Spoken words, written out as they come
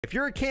If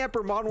you're a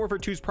camper, Modern Warfare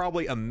 2 is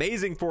probably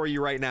amazing for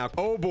you right now.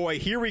 Oh boy,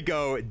 here we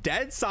go.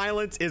 Dead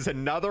silence is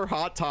another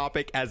hot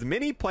topic, as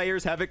many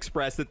players have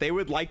expressed that they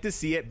would like to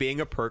see it being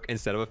a perk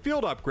instead of a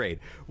field upgrade.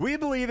 We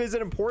believe it is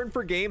important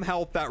for game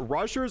health that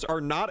rushers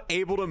are not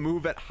able to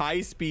move at high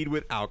speed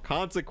without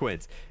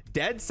consequence.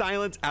 Dead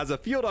silence as a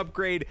field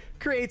upgrade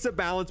creates a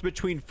balance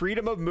between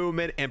freedom of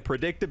movement and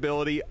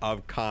predictability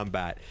of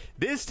combat.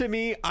 This, to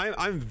me,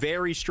 I'm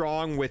very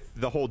strong with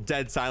the whole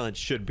dead silence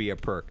should be a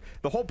perk.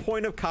 The whole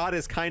point of COD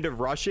is kind of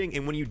rushing,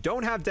 and when you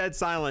don't have dead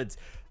silence,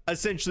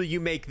 essentially you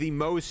make the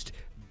most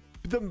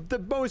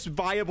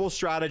viable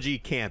strategy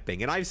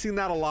camping, and I've seen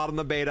that a lot in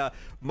the beta.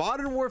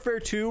 Modern Warfare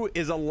 2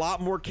 is a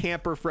lot more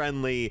camper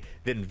friendly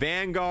than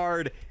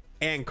Vanguard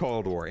and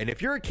Cold War. And if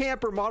you're a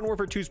camper, Modern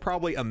Warfare 2 is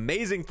probably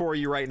amazing for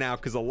you right now,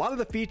 because a lot of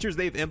the features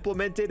they've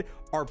implemented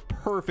are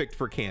perfect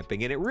for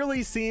camping. And it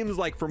really seems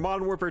like for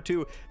Modern Warfare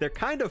 2, they're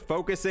kind of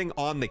focusing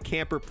on the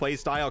camper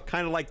playstyle,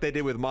 kind of like they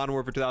did with Modern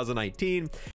Warfare 2019.